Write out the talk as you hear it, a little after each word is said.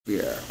We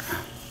are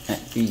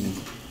at the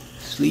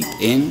Sleep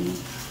Inn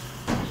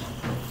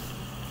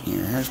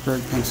near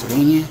Harrisburg,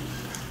 Pennsylvania,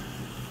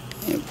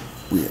 and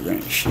we are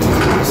going to show you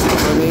this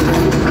elevator.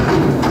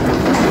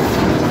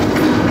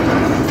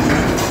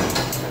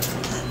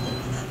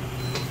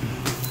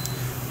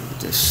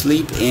 The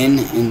Sleep Inn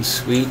and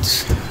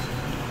Suites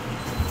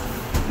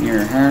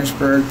near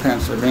Harrisburg,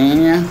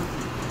 Pennsylvania.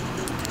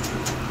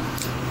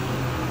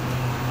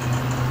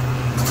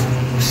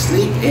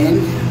 Sleep Inn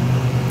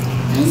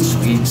and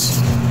Suites.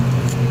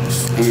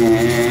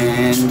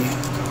 And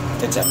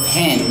it's a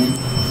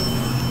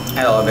PENN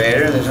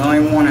elevator. There's only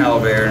one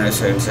elevator in this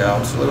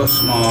hotel. It's a little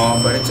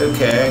small, but it's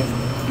okay.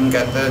 You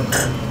got the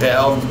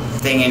bell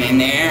thinging in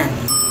there.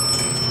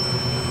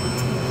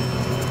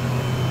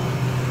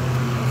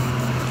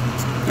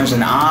 There's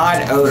an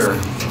odd odor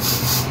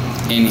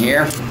in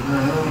here.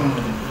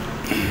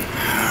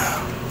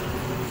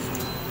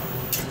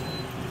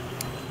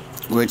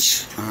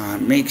 Which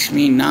makes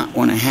me not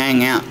want to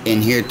hang out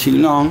in here too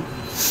long.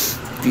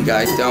 If you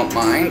guys don't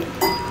mind.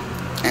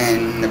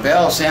 And the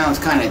bell sounds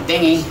kind of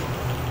dingy.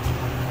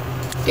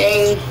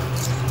 Ding.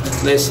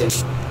 Let's listen.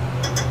 See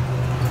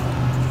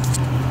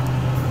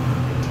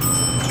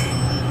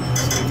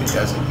if it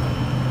doesn't.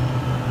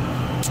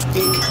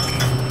 Dink.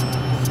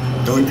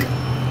 Doink.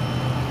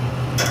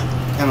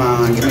 Come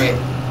on, give me it.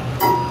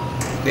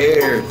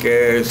 There it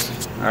goes.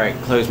 Alright,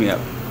 close me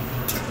up.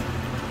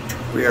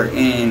 We are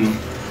in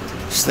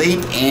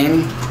Sleep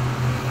Inn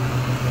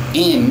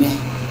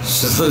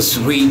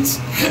Suites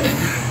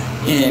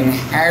in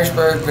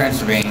Harrisburg,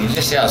 Pennsylvania,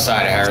 just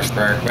outside of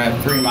Harrisburg,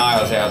 about 3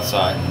 miles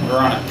outside. We're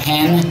on a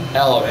PENN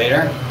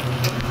elevator,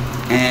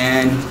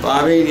 and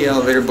Bobby, the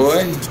elevator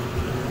boy,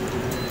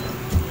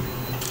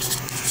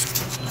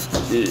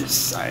 is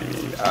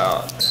signing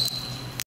out.